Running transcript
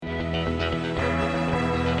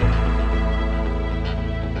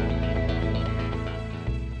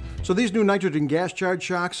So these new nitrogen gas charge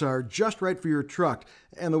shocks are just right for your truck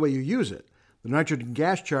and the way you use it. The nitrogen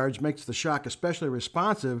gas charge makes the shock especially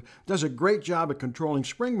responsive, does a great job at controlling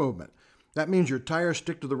spring movement. That means your tires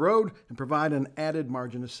stick to the road and provide an added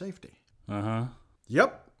margin of safety. Uh-huh.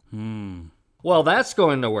 Yep. Well, that's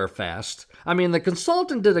going nowhere fast. I mean, the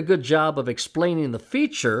consultant did a good job of explaining the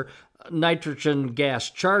feature, nitrogen gas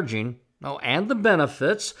charging, and the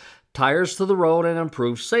benefits, tires to the road, and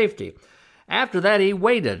improved safety. After that, he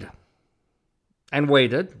waited. And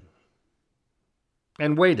waited.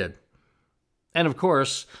 And waited. And of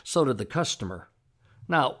course, so did the customer.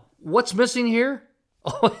 Now, what's missing here?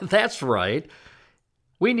 Oh, that's right.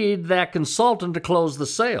 We need that consultant to close the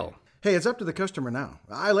sale. Hey, it's up to the customer now.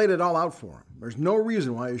 I laid it all out for him. There's no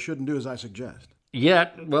reason why you shouldn't do as I suggest.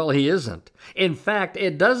 Yet, well, he isn't. In fact,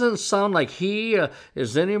 it doesn't sound like he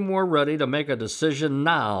is any more ready to make a decision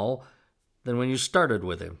now than when you started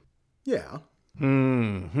with him. Yeah.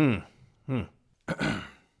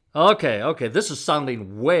 Okay, this is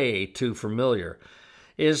sounding way too familiar.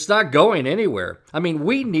 It's not going anywhere. I mean,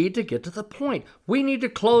 we need to get to the point. We need to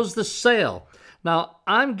close the sale. Now,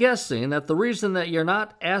 I'm guessing that the reason that you're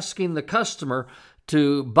not asking the customer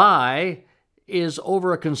to buy is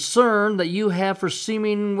over a concern that you have for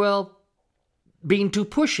seeming, well, being too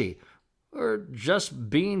pushy, or just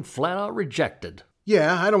being flat out rejected.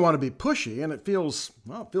 Yeah, I don't want to be pushy, and it feels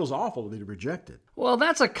awful to be rejected. Well,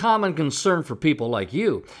 that's a common concern for people like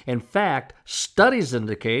you. In fact, studies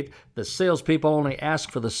indicate that salespeople only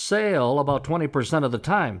ask for the sale about 20% of the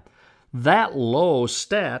time. That low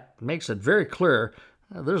stat makes it very clear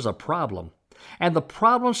there's a problem. And the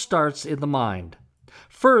problem starts in the mind.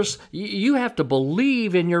 First, you have to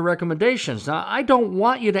believe in your recommendations. Now, I don't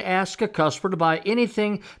want you to ask a customer to buy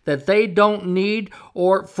anything that they don't need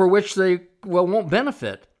or for which they won't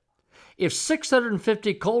benefit. If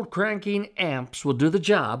 650 cold cranking amps will do the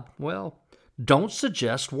job, well, don't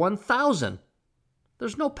suggest 1,000.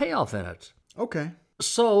 There's no payoff in it. Okay.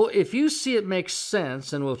 So if you see it makes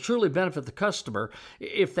sense and will truly benefit the customer,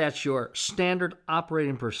 if that's your standard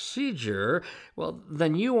operating procedure, well,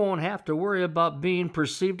 then you won't have to worry about being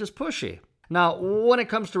perceived as pushy. Now, when it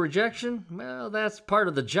comes to rejection, well, that's part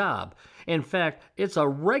of the job. In fact, it's a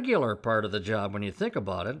regular part of the job when you think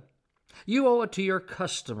about it. You owe it to your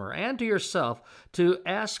customer and to yourself to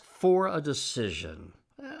ask for a decision.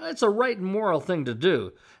 It's a right and moral thing to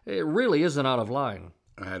do. It really isn't out of line.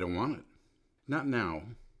 I don't want it. Not now.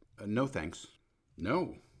 No thanks.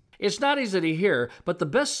 No. It's not easy to hear, but the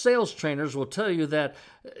best sales trainers will tell you that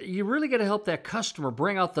you really got to help that customer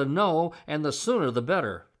bring out the no, and the sooner the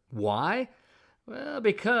better. Why? Well,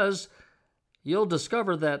 because you'll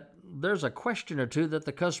discover that there's a question or two that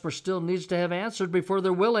the customer still needs to have answered before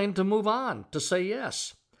they're willing to move on, to say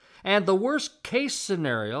yes. And the worst case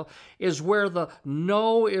scenario is where the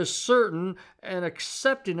no is certain and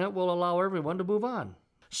accepting it will allow everyone to move on.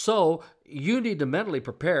 So you need to mentally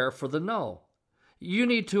prepare for the no. You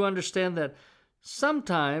need to understand that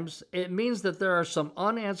sometimes it means that there are some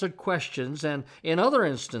unanswered questions, and in other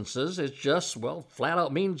instances, it just, flat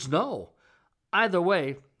out means no. Either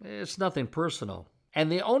way, it's nothing personal. And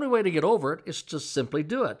the only way to get over it is to simply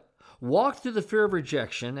do it. Walk through the fear of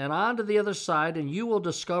rejection and on to the other side, and you will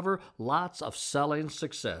discover lots of selling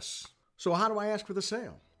success. So how do I ask for the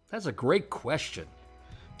sale? That's a great question.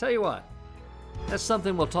 Tell you what, that's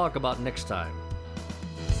something we'll talk about next time.